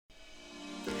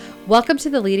Welcome to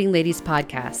the Leading Ladies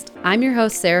podcast. I'm your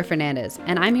host, Sarah Fernandez,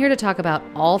 and I'm here to talk about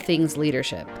all things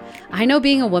leadership. I know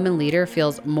being a woman leader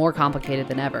feels more complicated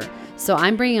than ever, so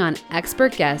I'm bringing on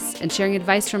expert guests and sharing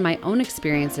advice from my own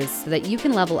experiences so that you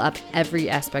can level up every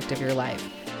aspect of your life.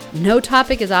 No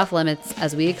topic is off limits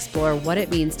as we explore what it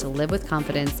means to live with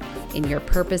confidence in your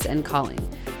purpose and calling.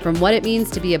 From what it means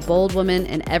to be a bold woman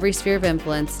in every sphere of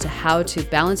influence to how to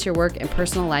balance your work and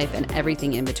personal life and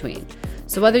everything in between.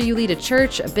 So whether you lead a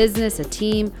church, a business, a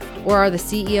team, or are the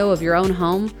CEO of your own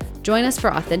home, join us for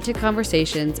authentic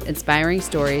conversations, inspiring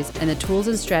stories, and the tools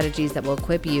and strategies that will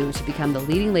equip you to become the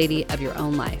leading lady of your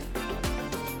own life.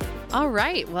 All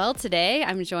right. Well, today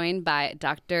I'm joined by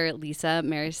Dr. Lisa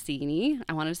Maracine.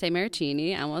 I wanted to say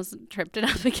Maracine. I almost tripped it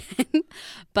up again.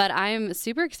 But I'm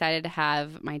super excited to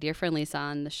have my dear friend Lisa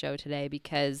on the show today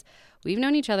because we've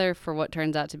known each other for what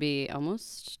turns out to be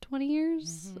almost 20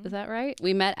 years. Mm-hmm. Is that right?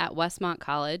 We met at Westmont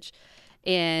College.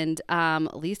 And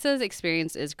Lisa's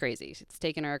experience is crazy. It's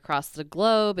taken her across the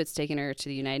globe. It's taken her to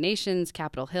the United Nations,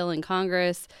 Capitol Hill, and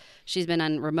Congress. She's been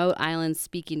on remote islands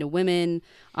speaking to women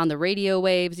on the radio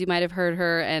waves. You might have heard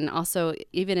her. And also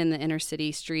even in the inner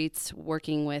city streets,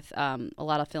 working with a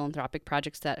lot of philanthropic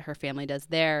projects that her family does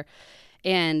there.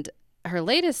 And her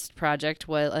latest project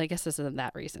was, I guess this isn't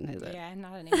that recent, is it? Yeah,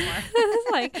 not anymore.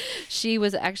 Like, she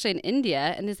was actually in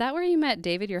India. And is that where you met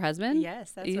David, your husband?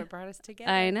 Yes, that's what brought us together.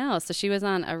 I know. So she was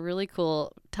on a really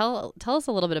cool, tell us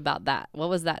a little bit about that. What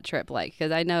was that trip like?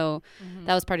 Because I know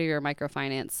that was part of your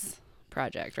microfinance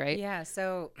project, right? Yeah,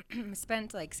 so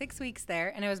spent like 6 weeks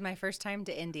there, and it was my first time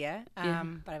to India,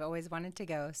 but I've always wanted to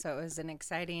go. So it was an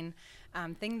exciting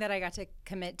thing that I got to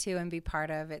commit to and be part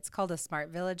of. It's called a Smart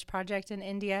Village project in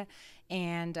India.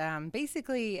 And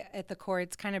basically, at the core,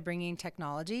 it's kind of bringing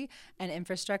technology and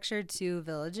infrastructure to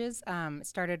villages. It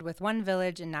started with one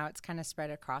village, and now it's kind of spread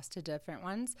across to different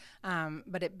ones.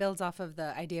 But it builds off of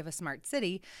the idea of a smart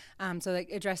city. So it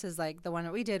addresses, like, the one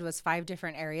that we did was 5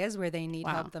 different areas where they need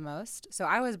help the most. So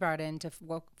I was brought in to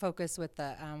focus with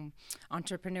the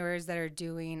entrepreneurs that are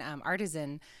doing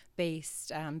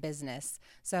artisan-based business.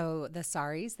 So the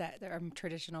saris, that are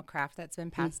traditional craft that's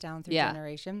been passed down through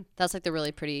generation. That's like the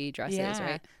really pretty dresses,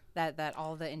 right? That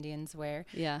all the Indians wear.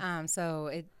 Yeah.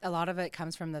 So a lot of it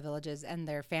comes from the villages and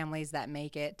their families that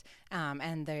make it.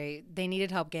 And they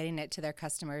needed help getting it to their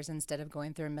customers instead of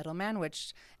going through a middleman,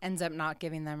 which ends up not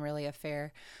giving them really a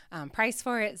fair price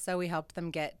for it. So we helped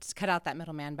them cut out that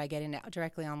middleman by getting it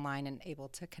directly online and able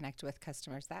to connect with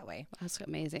customers that way. That's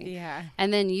amazing. Yeah.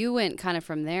 And then you went kind of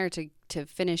from there to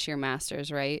finish your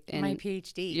master's, right? My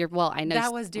PhD. I know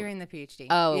that was during the PhD.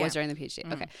 Oh, it was during the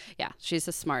PhD. Okay. Yeah. She's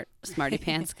a smarty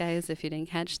pants, guys, if you didn't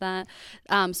catch that.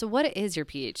 So what is your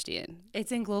PhD in?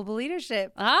 It's in global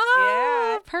leadership.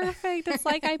 Oh, yeah. Perfect. It's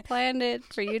like I planned it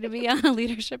for you to be on a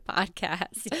leadership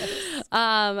podcast. Yes.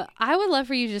 I would love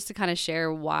for you just to kind of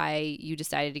share why you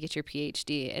decided to get your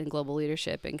PhD in global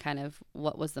leadership and kind of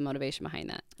what was the motivation behind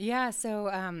that. Yeah.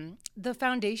 So the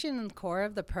foundation and core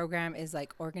of the program is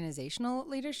like organizational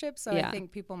leadership. So I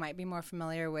think people might be more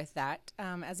familiar with that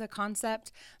as a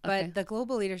concept. But the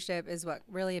global leadership is what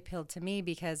really appealed to me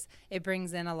because it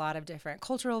brings in a lot of different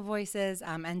cultural voices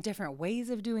and different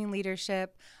ways of doing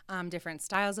leadership, different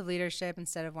styles of leadership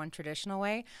instead of one traditional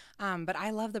way. But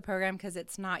I love the program because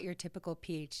it's not your typical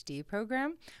PhD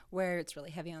program where it's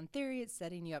really heavy on theory. It's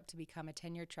setting you up to become a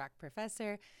tenure track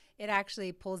professor. It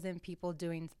actually pulls in people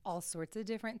doing all sorts of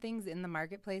different things in the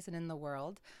marketplace and in the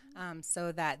world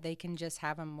so that they can just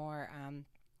have a more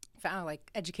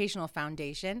educational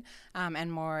foundation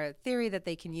and more theory that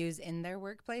they can use in their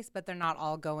workplace, but they're not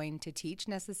all going to teach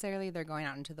necessarily. They're going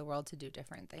out into the world to do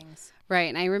different things. Right.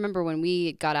 And I remember when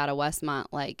we got out of Westmont,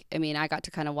 I got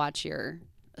to kind of watch your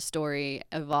story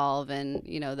evolve and,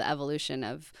 the evolution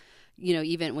of,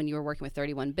 even when you were working with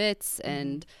 31 Bits,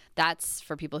 and that's,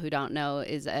 for people who don't know,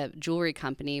 is a jewelry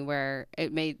company where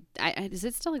it made, does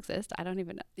it still exist? I don't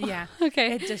even know. Yeah.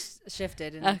 Okay. It just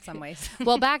shifted in some ways.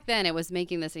 Well, back then it was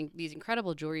making these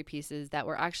incredible jewelry pieces that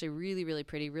were actually really, really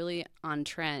pretty, really on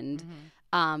trend.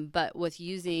 But with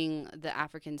using the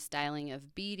African styling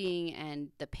of beading and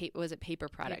paper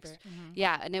products?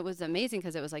 Yeah, and it was amazing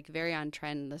because it was like very on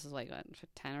trend. This is like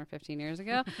 10 or 15 years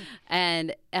ago,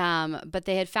 and but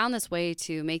they had found this way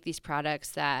to make these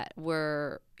products that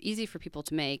were easy for people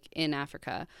to make in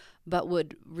Africa, but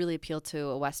would really appeal to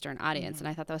a Western audience. And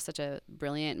I thought that was such a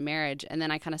brilliant marriage. And then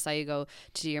I kind of saw you go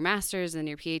to do your master's and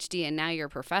your PhD, and now you're a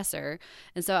professor.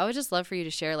 And so I would just love for you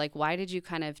to share, like, why did you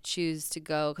kind of choose to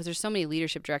go? Because there's so many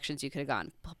leadership directions you could have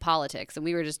gone. Politics. And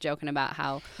we were just joking about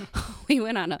how we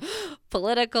went on a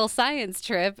political science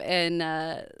trip in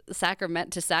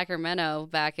Sacramento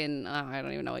back in, I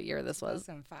don't even know what year this was.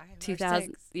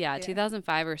 2005.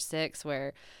 2005 or 6,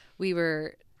 where we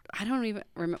were,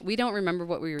 we don't remember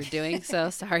what we were doing. So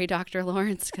sorry, Dr.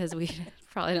 Lawrence, because we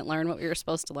probably didn't learn what we were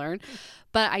supposed to learn.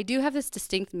 But I do have this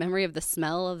distinct memory of the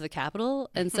smell of the Capitol.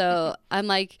 And so I'm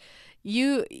like,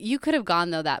 you could have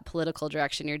gone, though, that political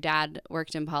direction. Your dad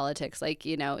worked in politics, like,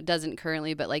 doesn't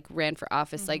currently, but like ran for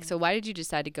office. Like, so why did you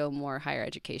decide to go more higher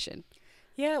education?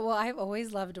 Yeah, well, I've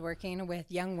always loved working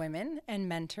with young women and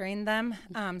mentoring them.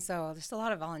 So there's a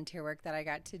lot of volunteer work that I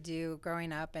got to do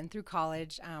growing up and through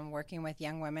college, working with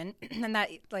young women. And that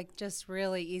just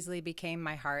really easily became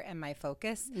my heart and my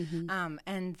focus.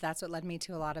 And that's what led me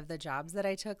to a lot of the jobs that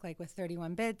I took, like with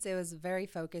 31 Bits. It was very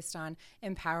focused on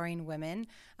empowering women,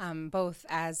 both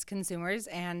as consumers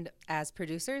and as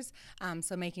producers.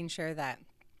 So making sure that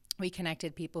we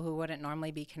connected people who wouldn't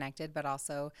normally be connected, but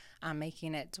also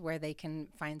making it where they can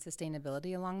find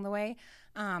sustainability along the way.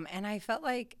 And I felt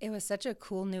like it was such a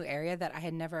cool new area that I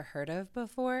had never heard of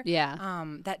before. Yeah.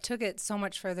 That took it so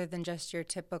much further than just your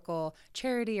typical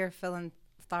charity or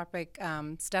philanthropic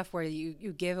stuff where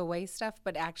you give away stuff,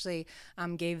 but actually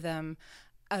gave them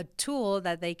a tool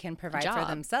that they can provide for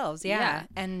themselves. Yeah.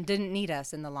 And didn't need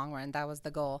us in the long run. That was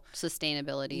the goal.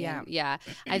 Sustainability. Yeah.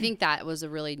 I think that was a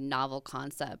really novel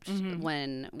concept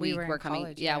when we were coming,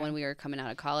 college, when we were coming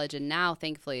out of college. And now,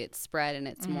 thankfully, it's spread and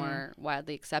it's more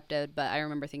widely accepted. But I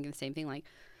remember thinking the same thing, like,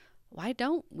 why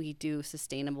don't we do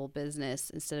sustainable business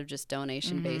instead of just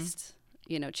donation-based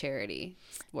charity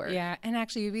work? Yeah, and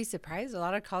actually you'd be surprised. A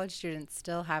lot of college students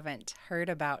still haven't heard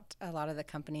about a lot of the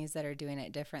companies that are doing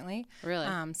it differently. Really?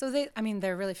 So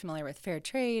they're really familiar with fair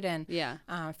trade and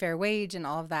fair wage and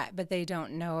all of that, but they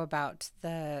don't know about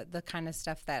the kind of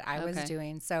stuff that I was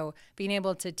doing. So being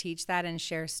able to teach that and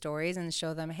share stories and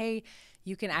show them, hey,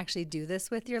 you can actually do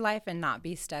this with your life and not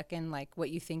be stuck in like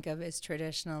what you think of as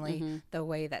traditionally the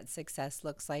way that success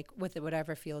looks like with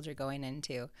whatever field you're going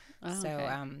into.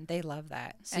 They love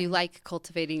that. So you like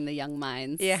cultivating the young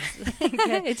minds. Yeah.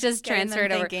 It's just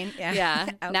transferred over. Yeah.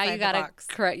 Now you got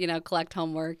to collect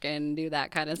homework and do that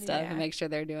kind of stuff and make sure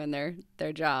they're doing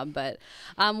their job. But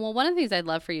one of the things I'd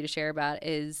love for you to share about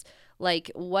is like,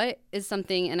 what is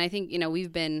something, and I think,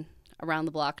 we've been around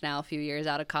the block now a few years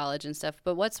out of college and stuff,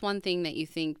 but what's one thing that you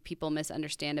think people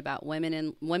misunderstand about women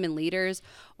and women leaders,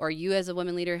 or you as a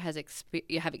women leader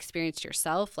you have experienced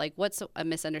yourself? Like, what's a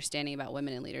misunderstanding about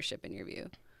women in leadership in your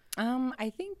view?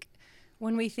 I think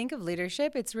when we think of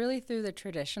leadership, it's really through the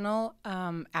traditional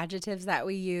adjectives that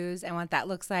we use and what that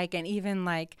looks like, and even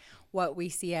like what we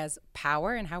see as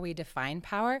power and how we define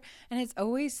power. And it's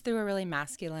always through a really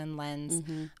masculine lens.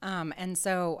 And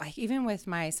so even with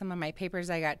some of my papers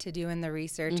I got to do in the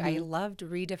research, I loved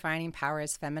redefining power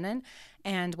as feminine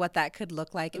and what that could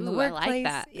look like in the workplace. I like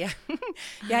that. Yeah.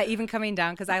 Yeah, even coming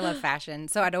down, because I love fashion.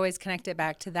 So I'd always connect it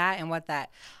back to that and what that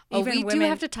we do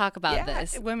have to talk about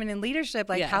this. Women in leadership,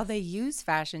 like how they use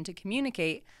fashion to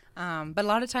communicate. But a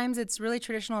lot of times it's really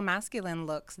traditional masculine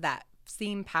looks that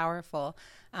seem powerful.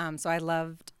 So I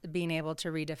loved being able to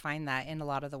redefine that in a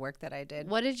lot of the work that I did.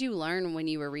 What did you learn when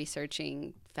you were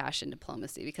researching fashion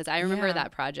diplomacy? Because I remember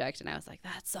that project and I was like,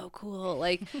 that's so cool.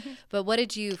 Like, but what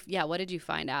did you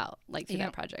find out like through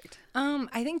that project?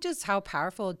 I think just how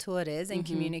powerful a tool it is in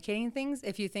communicating things.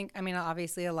 If you think,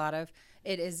 obviously a lot of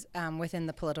it is within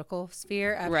the political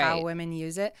sphere of how women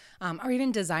use it, or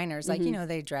even designers, like,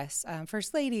 they dress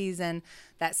first ladies, and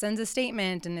that sends a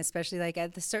statement. And especially like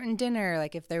at the certain dinner,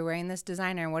 like if they're wearing this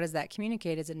designer, what does that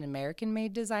communicate? Is it an American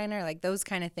made designer? Like those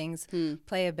kind of things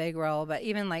play a big role. But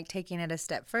even like taking it a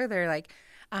step further, like,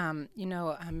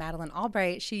 Madeleine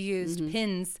Albright, she used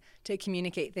pins to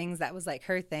communicate things that was like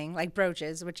her thing, like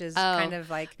brooches, which is kind of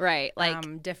like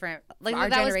different. Like our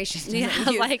generation,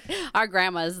 like our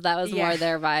grandmas, that was more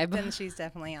their vibe. And she's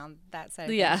definitely on that side of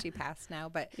things. She passed now,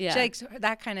 but she likes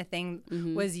that kind of thing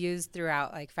was used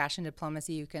throughout like fashion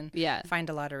diplomacy. You can find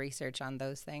a lot of research on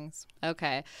those things.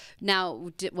 Okay,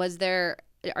 now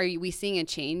are we seeing a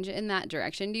change in that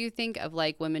direction? Do you think of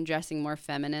like women dressing more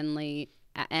femininely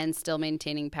and still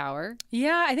maintaining power?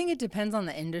 Yeah, I think it depends on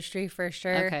the industry for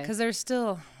sure. Because there's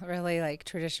still really like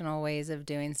traditional ways of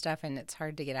doing stuff, and it's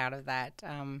hard to get out of that.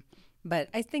 But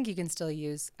I think you can still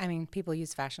people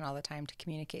use fashion all the time to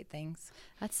communicate things.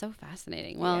 That's so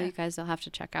fascinating. Well, you guys will have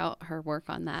to check out her work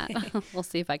on that. We'll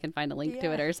see if I can find a link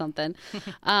to it or something.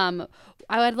 I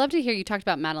would love to hear, you talked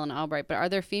about Madeleine Albright, but are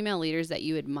there female leaders that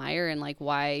you admire, and like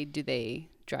why do they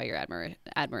draw your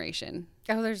admiration?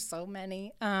 Oh, there's so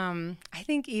many. I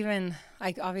think even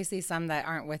like obviously some that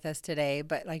aren't with us today,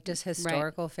 but like just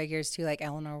historical figures too, like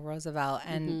Eleanor Roosevelt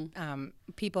and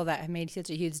people that have made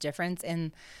such a huge difference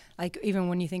in, like, even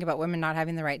when you think about women not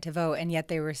having the right to vote, and yet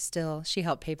she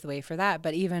helped pave the way for that.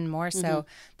 But even more so,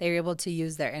 they were able to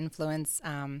use their influence.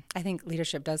 I think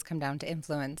leadership does come down to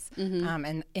influence,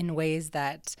 and in ways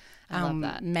that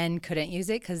men couldn't use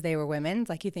it because they were women.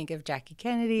 Like you think of Jackie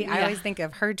Kennedy. I always think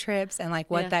of her trips and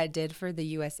like what that did for the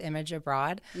U.S. image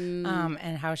abroad,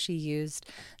 and how she used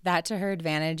that to her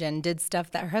advantage and did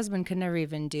stuff that her husband could never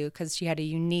even do because she had a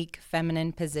unique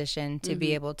feminine position to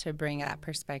be able to bring that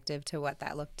perspective to what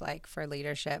that looked like for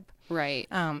leadership. Right.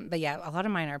 But yeah, a lot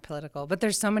of mine are political, but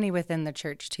there's so many within the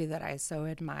church too that I so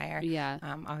admire. Yeah.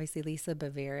 Obviously Lisa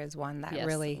Bevere is one that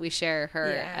really, we share her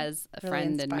as a really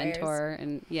friend inspires.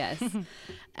 and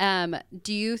mentor, and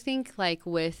do you think like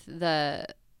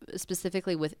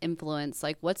specifically with influence,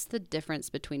 like what's the difference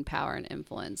between power and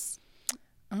influence?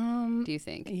 Do you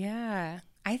think? Yeah.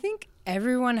 I think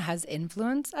everyone has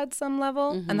influence at some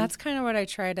level, and that's kind of what I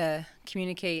try to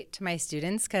communicate to my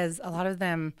students, because a lot of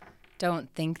them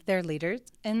don't think they're leaders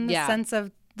in the sense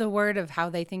of the word of how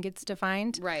they think it's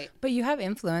defined. Right. But you have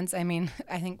influence. I mean,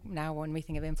 I think now when we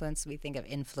think of influence, we think of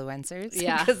influencers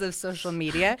Yeah. because of social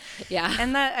media. Yeah.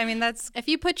 And that, I mean, that's... If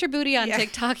you put your booty on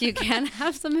TikTok, you can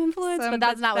have some influence, but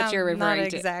that's not what you're referring to.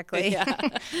 Not exactly.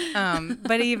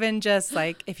 But even just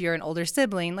like if you're an older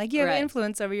sibling, like you have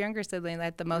influence over your younger sibling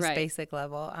at the most basic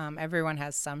level. Everyone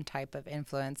has some type of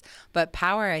influence. But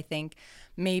power, I think,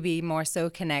 maybe more so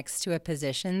connects to a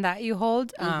position that you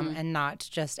hold, and not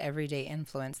just everyday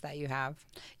influence that you have.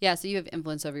 Yeah, so you have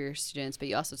influence over your students, but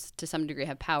you also to some degree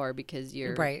have power because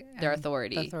you're their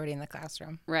authority. The authority in the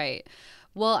classroom. Right.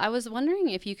 Well, I was wondering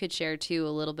if you could share too a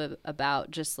little bit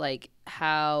about just like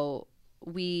how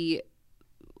we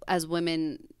as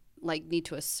women like need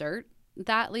to assert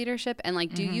that leadership, and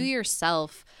like do you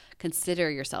yourself consider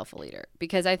yourself a leader?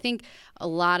 Because I think a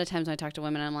lot of times when I talk to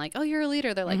women, I'm like, oh, you're a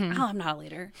leader. They're like, oh, I'm not a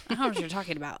leader. I don't know what you're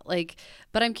talking about. Like,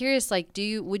 but I'm curious, like,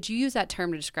 would you use that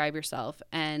term to describe yourself?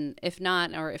 And if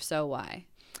not, or if so, why?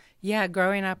 Yeah,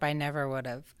 growing up, I never would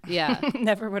have. Yeah.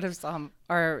 Never would have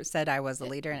said I was a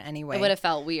leader in any way. It would have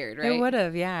felt weird, right? It would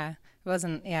have, yeah. It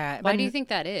wasn't, yeah. Why do you think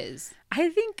that is? I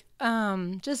think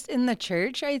just in the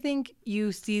church, I think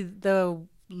you see the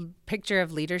picture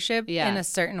of leadership in a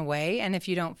certain way, and if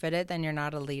you don't fit it, then you're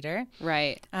not a leader.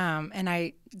 Right. And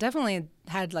I definitely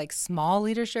had like small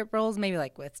leadership roles, maybe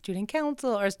like with student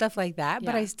council or stuff like that,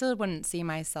 but I still wouldn't see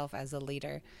myself as a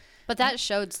leader. But that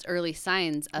showed early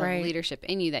signs of leadership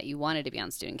in you that you wanted to be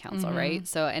on student council, right?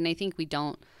 So, and I think we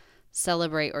don't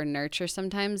celebrate or nurture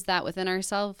sometimes that within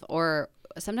ourselves, or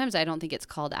sometimes I don't think it's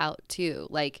called out too.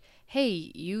 Like,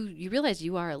 hey, you realize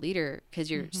you are a leader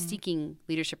because you're seeking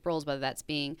leadership roles, whether that's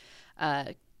being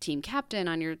a team captain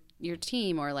on your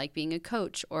team, or like being a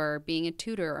coach, or being a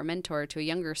tutor or mentor to a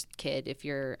younger kid if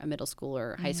you're a middle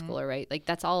schooler or high schooler, right? Like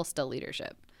that's all still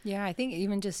leadership. Yeah, I think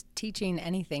even just teaching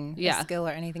anything, a skill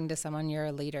or anything to someone, you're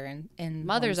a leader. In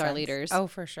mothers are leaders. Oh,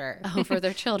 for sure. Oh, for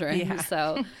their children.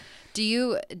 So do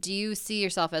you see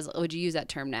yourself as, would you use that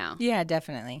term now? Yeah,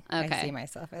 definitely. Okay. I see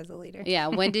myself as a leader. Yeah.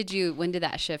 When did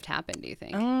that shift happen, do you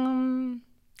think?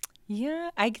 Yeah,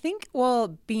 I think,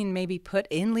 being maybe put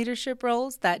in leadership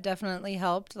roles, that definitely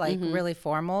helped, like really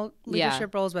formal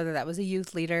leadership roles, whether that was a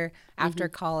youth leader after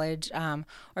college,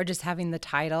 or just having the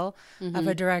title of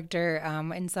a director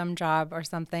in some job or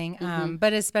something.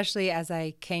 But especially as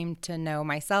I came to know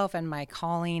myself and my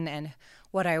calling and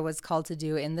what I was called to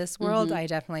do in this world, I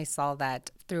definitely saw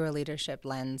that through a leadership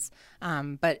lens,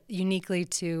 but uniquely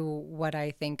to what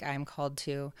I think I'm called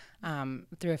to,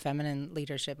 through a feminine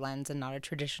leadership lens and not a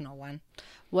traditional one.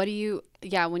 When you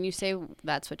say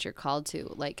that's what you're called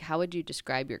to, like, how would you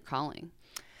describe your calling?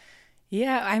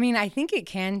 Yeah, I mean, I think it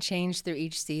can change through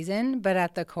each season, but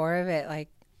at the core of it, like,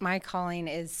 my calling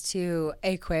is to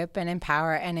equip and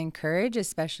empower and encourage,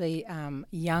 especially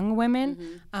young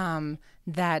women,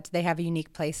 that they have a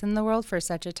unique place in the world for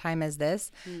such a time as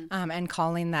this, and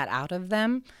calling that out of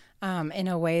them in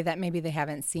a way that maybe they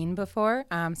haven't seen before.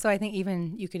 So I think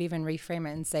even you could even reframe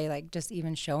it and say, like, just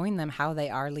even showing them how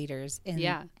they are leaders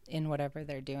in whatever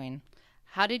they're doing.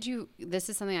 How did you, this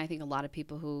is something I think a lot of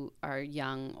people who are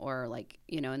young or like,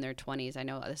 you know, in their 20s, I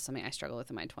know this is something I struggle with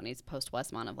in my 20s post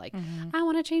Westmont of like, I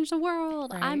want to change the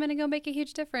world. Right. I'm going to go make a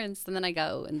huge difference. And then I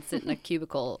go and sit in a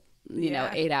cubicle, you know,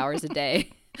 8 hours a day,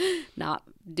 not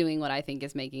doing what I think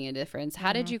is making a difference.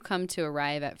 How did you come to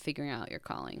arrive at figuring out your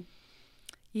calling?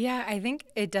 Yeah, I think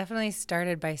it definitely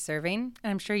started by serving.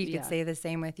 I'm sure you could say the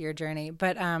same with your journey,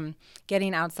 but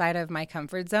getting outside of my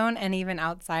comfort zone and even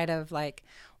outside of like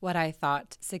what I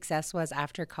thought success was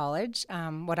after college.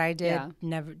 What I did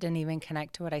never didn't even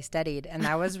connect to what I studied, and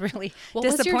that was really disappointing.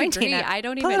 Was your degree? I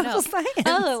don't even know. Science.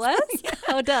 Oh, it was? Yeah.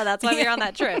 Oh, duh. That's why we were on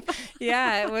that trip.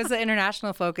 Yeah, it was an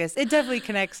international focus. It definitely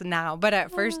connects now, but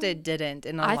at first it didn't.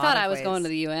 In a lot I thought of I was ways. going to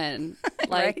the UN.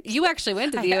 Like you actually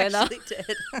went to the UN, though. I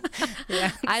did.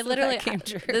 Yeah, I literally. Came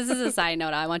true. This is a side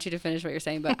note. I want you to finish what you're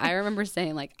saying, but I remember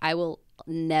saying like, I will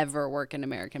never work in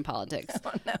American politics.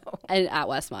 Oh, no. And at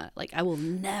Westmont, like I will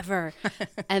never.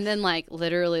 And then like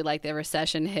literally like the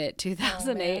recession hit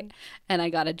 2008 and I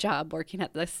got a job working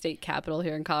at the state capitol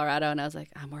here in Colorado, and I was like,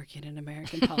 I'm working in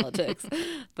American politics.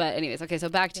 But anyways, okay, so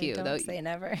back to you don't though. Say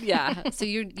never. Yeah. So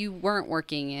you weren't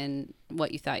working in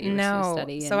what you thought you were supposed to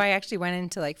study. So I actually went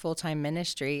into like full-time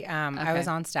ministry. I was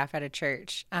on staff at a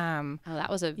church. Oh,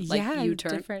 that was a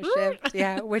U-turn. Different shift.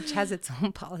 Yeah, which has its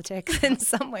own politics in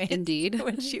some ways. Indeed.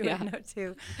 Which you would know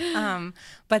too.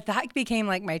 But that became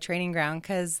like my training ground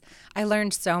because I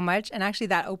learned so much. And actually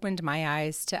that opened my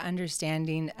eyes to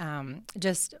understanding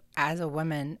just as a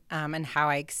woman and how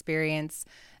I experience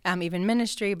even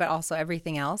ministry, but also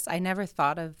everything else. I never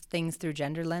thought of things through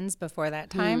gender lens before that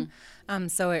time.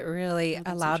 So it really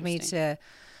allowed me to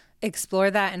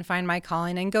explore that and find my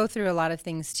calling and go through a lot of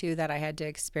things too that I had to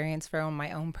experience for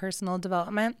my own personal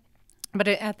development. But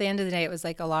at the end of the day, it was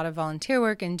like a lot of volunteer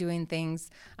work and doing things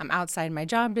outside my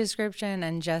job description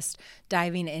and just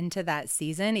diving into that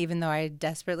season, even though I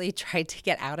desperately tried to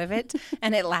get out of it.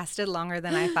 And it lasted longer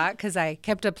than I thought because I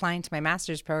kept applying to my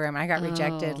master's program. I got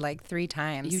rejected like 3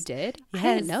 times. You did? Yes.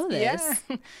 I didn't know this.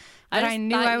 Yeah. But I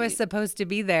knew I was supposed to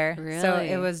be there. Really? So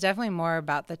it was definitely more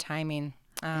about the timing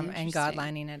and God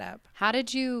lining it up. How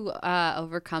did you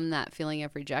overcome that feeling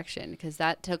of rejection? Because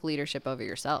that took leadership over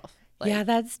yourself. Yeah,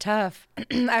 that's tough.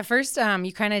 At first,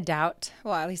 you kind of doubt.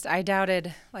 Well, at least I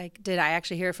doubted, like, did I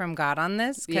actually hear from God on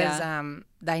this? Because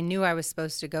I knew I was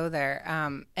supposed to go there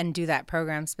and do that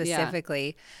program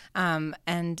specifically.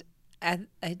 And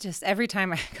I just, every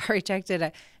time I got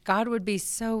rejected, God would be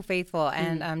so faithful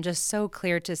and just so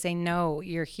clear to say, no,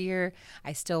 you're here.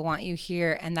 I still want you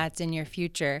here. And that's in your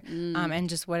future. And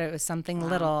just what it was something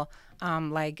little.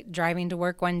 Like driving to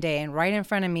work one day and right in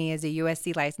front of me is a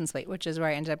USC license plate, which is where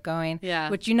I ended up going,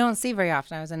 which you don't see very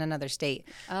often. I was in another state.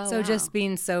 Just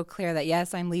being so clear that,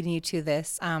 yes, I'm leading you to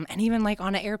this. And even like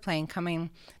on an airplane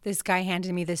coming, this guy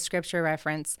handed me this scripture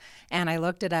reference and I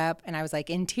looked it up and I was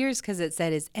like in tears because it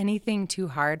said, is anything too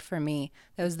hard for me?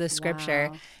 That was the scripture.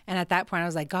 Wow. And at that point I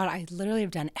was like, God, I literally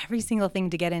have done every single thing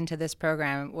to get into this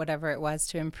program, whatever it was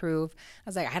to improve. I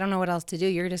was like, I don't know what else to do.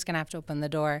 You're just going to have to open the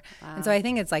door. Wow. And so I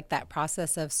think it's like that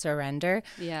process of surrender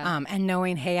and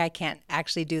knowing, hey, I can't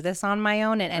actually do this on my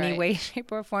own in any way,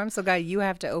 shape, or form. So God, you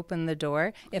have to open the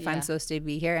door if I'm supposed to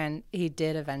be here. And he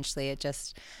did eventually. It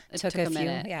took a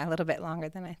minute. A little bit longer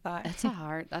than I thought.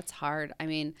 That's hard. I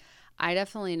mean, I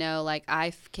definitely know, like,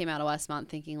 I came out of Westmont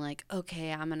thinking, like,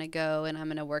 okay, I'm going to go and I'm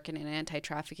going to work in an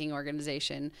anti-trafficking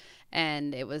organization.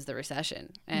 And it was the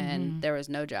recession and there was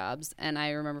no jobs. And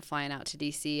I remember flying out to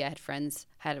D.C. I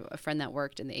had a friend that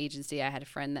worked in the agency. I had a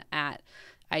friend at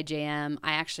IJM.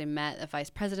 I actually met the vice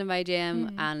president of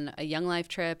IJM on a Young Life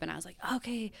trip. And I was like,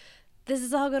 okay, this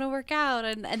is all going to work out.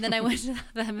 And then I went to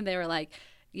them and they were like,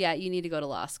 yeah, you need to go to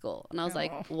law school. And I was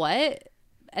like, what?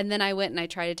 And then I went and I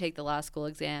tried to take the law school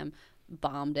exam,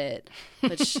 bombed it,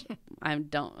 which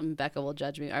Becca will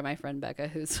judge me, or my friend Becca,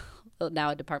 who's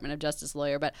now a Department of Justice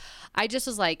lawyer. But I just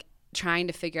was like trying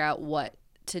to figure out what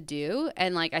to do.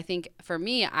 And like, I think for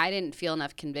me, I didn't feel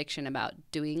enough conviction about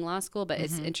doing law school, but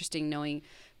it's interesting knowing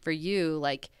for you,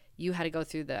 like, you had to go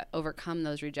through overcome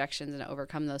those rejections and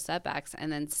overcome those setbacks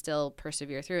and then still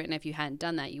persevere through it. And if you hadn't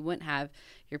done that, you wouldn't have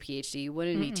your PhD. You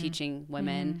wouldn't be teaching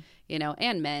women, you know,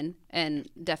 and men, and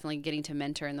definitely getting to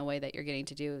mentor in the way that you're getting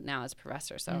to do now as a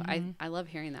professor. So I love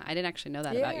hearing that. I didn't actually know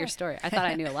that about your story. I thought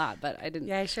I knew a lot, but I didn't.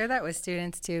 Yeah, I share that with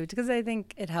students too, because I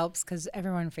think it helps because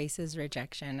everyone faces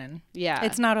rejection and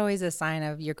it's not always a sign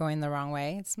of you're going the wrong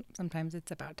way. Sometimes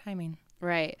it's about timing.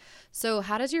 Right. So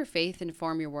how does your faith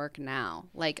inform your work now?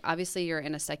 Like, obviously you're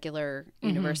in a secular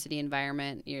university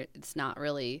environment. It's not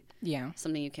really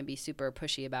something you can be super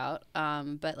pushy about.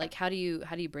 But like, how do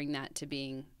you bring that to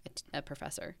being a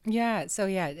professor? Yeah. So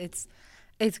it's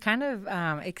It's kind of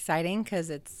exciting because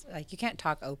it's like you can't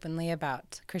talk openly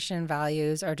about Christian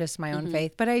values or just my own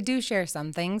faith, but I do share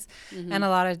some things. And a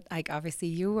lot of, like, obviously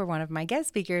you were one of my guest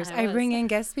speakers. I bring in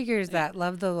guest speakers that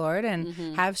love the Lord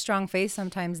and have strong faith.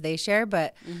 Sometimes they share,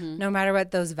 but no matter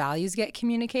what, those values get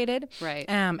communicated. Right.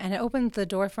 And it opens the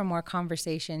door for more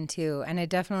conversation too. And it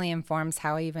definitely informs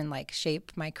how I even like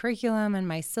shape my curriculum and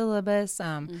my syllabus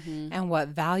and what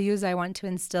values I want to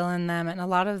instill in them. And a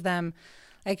lot of them,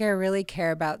 like, I really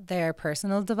care about their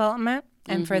personal development.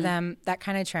 And for them, that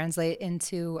kind of translate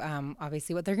into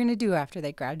obviously what they're going to do after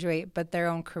they graduate, but their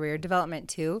own career development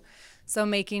too. So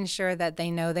making sure that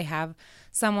they know they have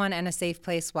someone and a safe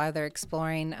place while they're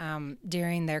exploring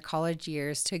during their college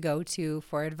years to go to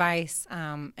for advice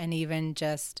and even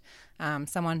just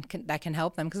someone that can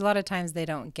help them. Because a lot of times they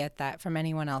don't get that from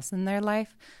anyone else in their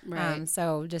life. Right.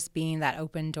 So just being that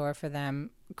open door for them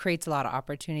creates a lot of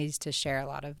opportunities to share a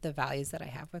lot of the values that I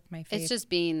have with my faith. It's just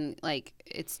being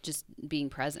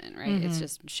present, right? It's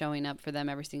just showing up for them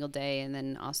every single day, and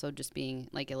then also just being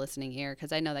like a listening ear,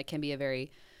 because I know that can be a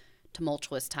very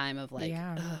tumultuous time of like,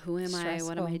 who am I?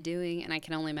 What am I doing? And I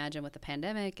can only imagine with the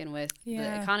pandemic and with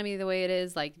the economy the way it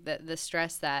is, like the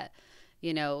stress that,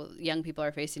 you know, young people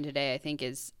are facing today, I think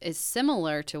is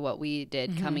similar to what we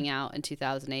did coming out in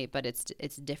 2008, but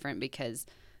it's different because,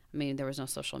 I mean, there was no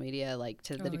social media like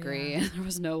to the degree. There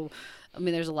was no, I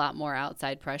mean, there's a lot more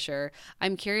outside pressure.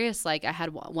 I'm curious, like I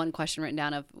had one question written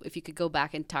down of if you could go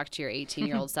back and talk to your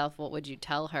 18-year-old self, what would you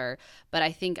tell her? But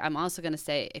I think I'm also going to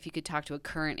say, if you could talk to a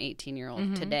current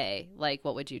 18-year-old today, like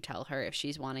what would you tell her if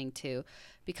she's wanting to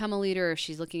become a leader, if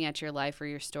she's looking at your life or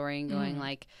your story and going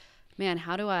like, man,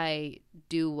 how do I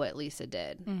do what Lisa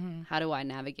did? How do I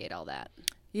navigate all that?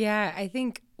 Yeah, I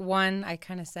think one, I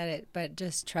kind of said it, but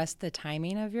just trust the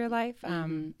timing of your life,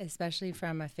 especially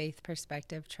from a faith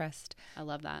perspective. Trust. I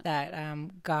love that.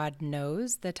 That God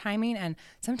knows the timing. And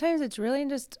sometimes it's really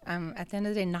just, at the end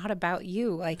of the day, not about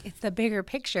you. Like, it's the bigger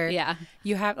picture. Yeah.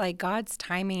 You have, like, God's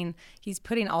timing. He's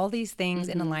putting all these things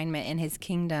in alignment in his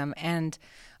kingdom. And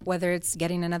whether it's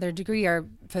getting another degree or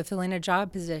fulfilling a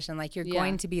job position, like you're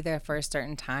going to be there for a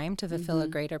certain time to fulfill a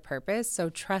greater purpose.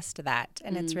 So trust that.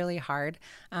 And it's really hard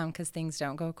because things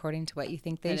don't go according to what you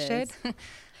think they should.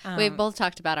 We've both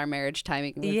talked about our marriage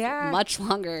timing much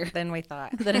longer than we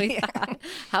thought. Thought.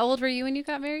 How old were you when you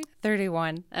got married?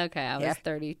 31. Okay, I was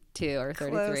 32 or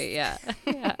 33. Close.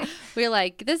 Yeah. We were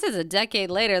like, this is a decade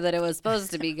later than it was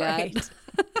supposed to be, God.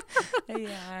 Right.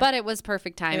 But it was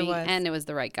perfect timing, and it was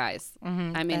the right guys.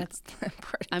 I mean,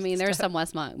 there's some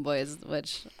Westmont boys,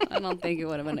 which I don't think it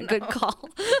would have been a good call.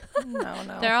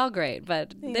 No. They're all great,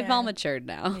 but they've all matured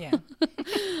now.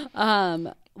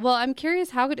 Well, I'm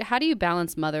curious, how do you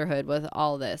balance motherhood with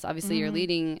all this? Obviously, you're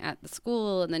leading at the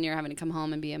school, and then you're having to come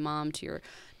home and be a mom to your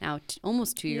now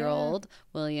almost 2-year-old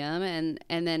William, and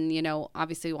then, you know,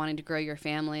 obviously wanting to grow your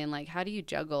family, and like, how do you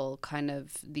juggle kind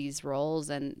of these roles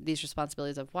and these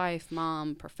responsibilities of wife,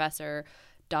 mom, professor,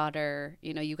 daughter?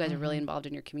 You know, you guys are really involved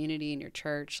in your community and your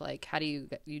church. Like, how do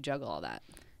you juggle all that?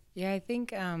 Yeah, I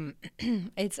think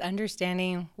it's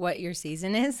understanding what your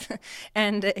season is.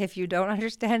 And if you don't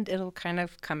understand, it'll kind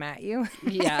of come at you.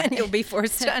 Yeah. And you'll be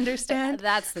forced to understand.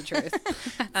 That's the truth.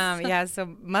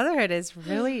 So motherhood is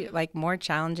really like more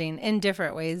challenging in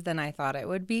different ways than I thought it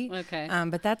would be. Okay.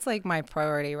 But that's like my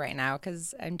priority right now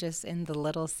because I'm just in the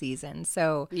little season.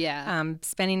 So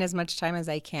spending as much time as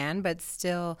I can, but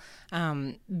still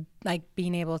like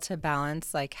being able to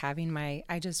balance, like having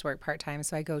I just work part-time.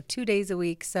 So I go 2 days a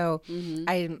week. So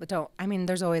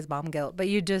there's always mom guilt, but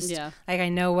you just, like, I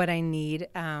know what I need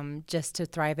just to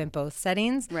thrive in both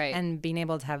settings. Right. And being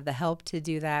able to have the help to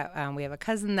do that. We have a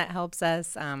cousin that helps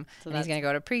us, and he's going to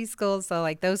go to preschool. So,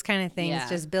 like, those kind of things,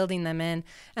 just building them in.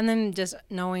 And then just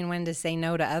knowing when to say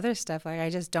no to other stuff. Like, I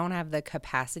just don't have the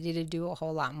capacity to do a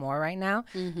whole lot more right now.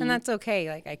 And that's okay.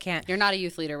 Like, I can't. You're not a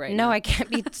youth leader right now. No, I can't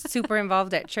be super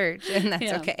involved at church, and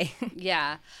that's okay.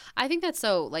 Yeah. I think that's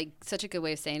such a good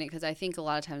way of saying it, because I think a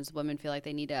lot of times women feel like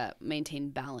they need to maintain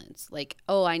balance. Like,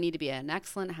 oh, I need to be an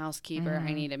excellent housekeeper.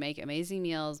 I need to make amazing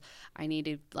meals. I need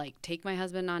to, like, take my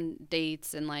husband on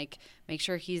dates and, like, make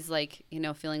sure he's, like, you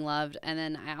know, feeling loved. And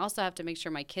then I also have to make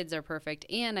sure my kids are perfect,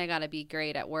 and I got to be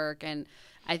great at work. And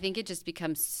I think it just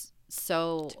becomes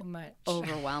so too much,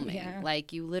 overwhelming.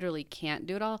 Like, you literally can't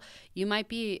do it all. You might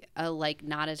be a, like,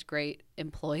 not as great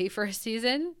employee for a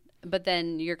season, but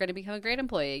then you're going to become a great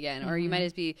employee again. Or you might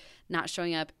just be not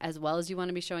showing up as well as you want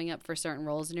to be showing up for certain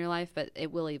roles in your life, but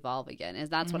it will evolve again. And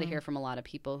that's what I hear from a lot of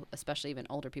people, especially even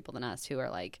older people than us, who are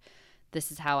like,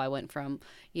 this is how I went from,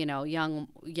 you know, young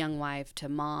wife to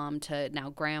mom to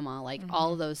now grandma, like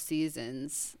all those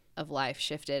seasons. of life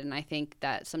shifted. And I think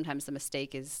that sometimes the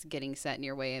mistake is getting set in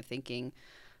your way of thinking,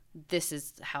 this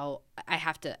is how I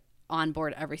have to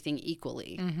onboard everything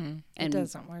equally. And it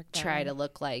doesn't work that try way. to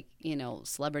look like,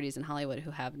 celebrities in Hollywood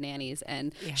who have nannies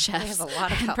and chefs they have a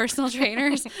lot of and help. personal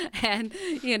trainers and,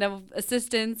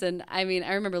 assistants. And I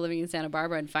remember living in Santa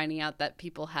Barbara and finding out that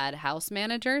people had house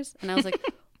managers. And I was like,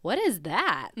 what is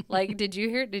that? Like, did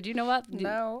you know what?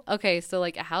 No. Okay. So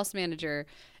like a house manager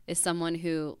is someone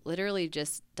who literally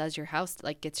just does your house,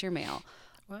 like gets your mail.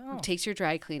 Wow. Takes your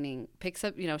dry cleaning, picks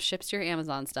up, ships your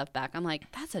Amazon stuff back. I'm like,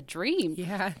 that's a dream.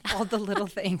 Yeah, all the little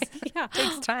things. Yeah. It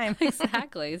takes time.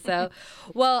 Exactly. So,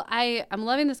 well, I'm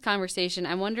loving this conversation.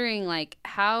 I'm wondering, like,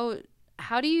 how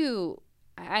do you,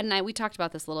 and we talked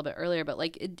about this a little bit earlier, but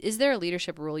like, is there a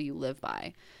leadership rule you live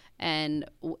by? And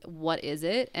what is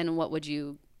it? And what would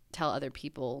you tell other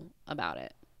people about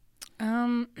it?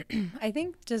 I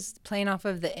think just playing off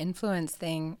of the influence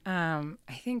thing, I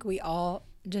think we all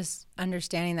just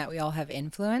understanding that we all have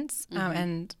influence,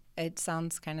 and it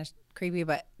sounds kind of creepy,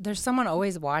 but there's someone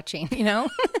always watching,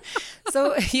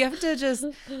 so you have to just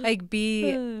like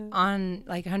be on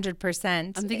like 100%.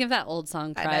 I'm thinking of that old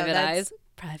song, Private Eyes.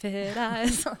 Private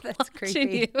Eyes. Oh, that's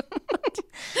creepy.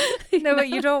 No, but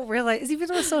you don't realize, even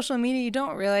with social media, you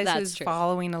don't realize who's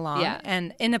following along,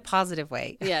 and in a positive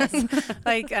way. Yes.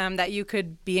 Like that you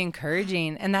could be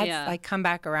encouraging, and that's like come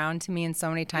back around to me in so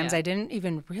many times. I didn't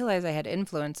even realize I had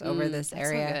influence over this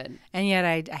area, so good. And yet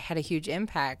I had a huge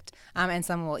impact. And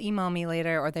someone will email me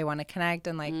later, or they want to connect,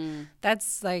 and like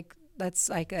that's like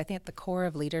I think at the core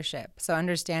of leadership. So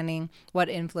understanding what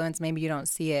influence, maybe you don't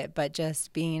see it, but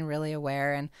just being really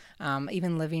aware and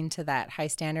even living to that high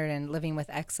standard and living with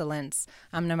excellence,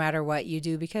 no matter what you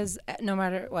do, because no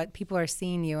matter what, people are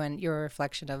seeing you and you're a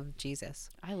reflection of Jesus.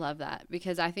 I love that,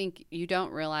 because I think you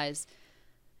don't realize,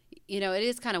 it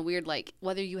is kind of weird, like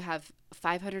whether you have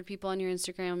 500 people on your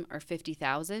Instagram or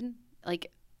 50,000,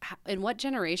 like in what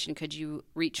generation could you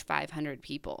reach 500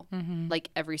 people like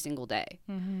every single day,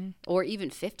 or even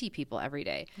 50 people every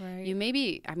day? Right. You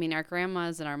maybe, our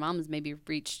grandmas and our moms maybe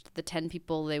reached the 10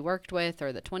 people they worked with,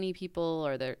 or the 20 people,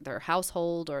 or their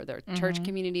household, or their church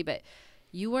community, but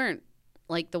you weren't,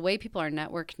 like, the way people are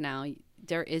networked now,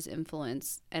 there is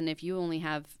influence. And if you only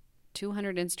have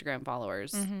 200 Instagram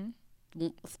followers,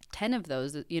 10 of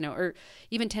those, or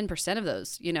even 10% of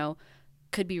those,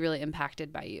 could be really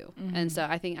impacted by you. And so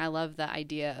I love the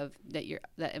idea of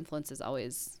that influence is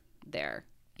always there,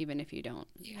 even if you don't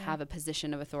have a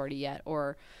position of authority yet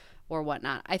or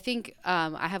whatnot. I think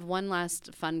I have one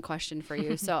last fun question for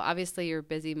you. So obviously you're a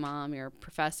busy mom, you're a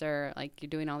professor, like you're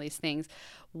doing all these things.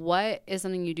 What is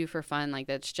something you do for fun, like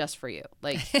that's just for you?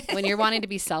 Like when you're wanting to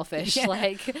be selfish,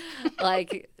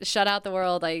 like shut out the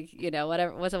world, like,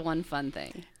 whatever. What's a one fun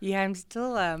thing? Yeah, I'm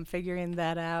still figuring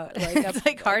that out. Like it's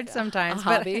like hard sometimes.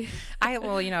 But hobby. I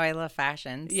love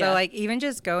fashion. So like even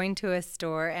just going to a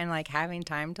store and like having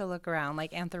time to look around,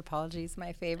 like Anthropologie is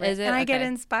my favorite. Is it? And I get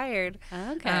inspired.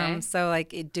 Okay. So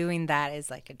like doing that is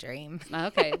like a dream.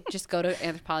 Okay. Just go to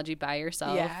Anthropologie by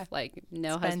yourself. Yeah. Like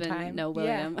no Spend husband, time. no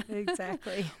William. Yeah,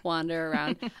 exactly. Wander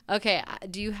around. Okay.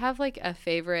 Do you have like a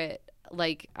favorite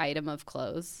like item of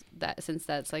clothes, that since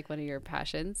that's like one of your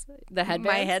passions? The headbands?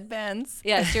 My headbands.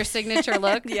 Yeah, it's your signature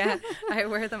look. Yeah, I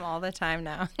wear them all the time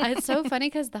now. It's so funny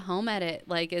because the Home Edit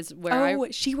like is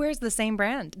where she wears the same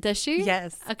brand. Does she?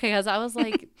 Yes. Okay, because I was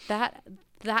like that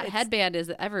headband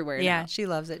is everywhere now. Yeah, she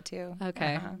loves it too.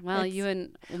 Okay. Well, you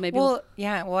and maybe. Well,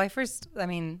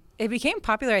 it became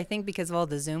popular, I think, because of all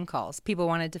the Zoom calls. People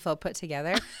wanted to feel put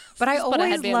together. But I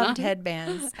always loved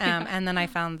headbands. And then I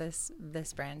found this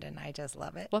brand, and I just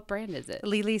love it. What brand is it?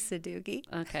 Lili Sadoogie.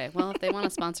 Okay. Well, if they want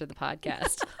to sponsor the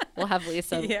podcast, we'll have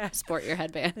Lisa sport your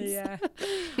headbands. Yeah.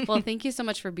 Well, thank you so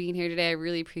much for being here today. I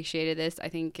really appreciated this. I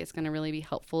think it's going to really be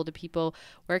helpful to people.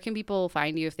 Where can people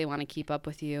find you if they want to keep up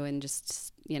with you and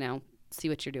just, see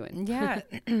what you're doing? Yeah.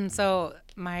 So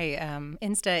my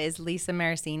Insta is Lisa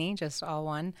Maracine, just all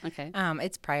one. Okay.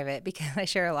 It's private because I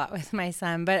share a lot with my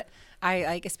son, but I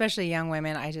like, especially young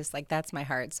women, I just like, that's my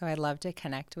heart. So I'd love to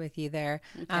connect with you there.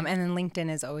 Okay. And then LinkedIn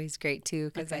is always great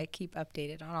too, because I keep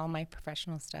updated on all my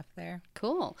professional stuff there.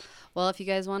 Cool. Well, if you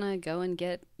guys want to go and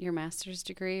get your master's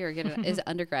degree or get an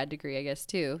undergrad degree, I guess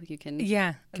too, you can.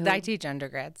 Yeah. I teach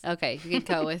undergrads. Okay. You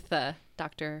can go with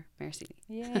Dr. Maracine.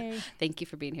 Yay. Thank you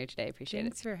for being here today. I appreciate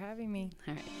Thanks for having me.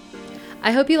 All right.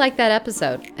 I hope you liked that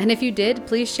episode. And if you did,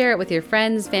 please share it with your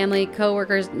friends, family,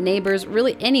 coworkers, neighbors,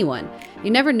 really anyone.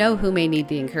 You never know who may need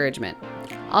the encouragement.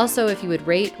 Also, if you would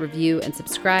rate, review, and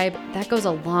subscribe, that goes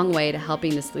a long way to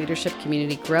helping this leadership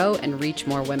community grow and reach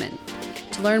more women.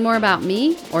 To To learn more about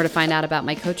me or to find out about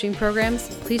my coaching programs,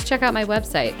 please check out my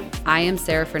website,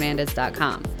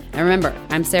 iamsarahfernandez.com. And remember,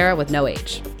 I'm Sarah with no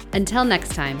H. Until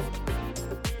next time.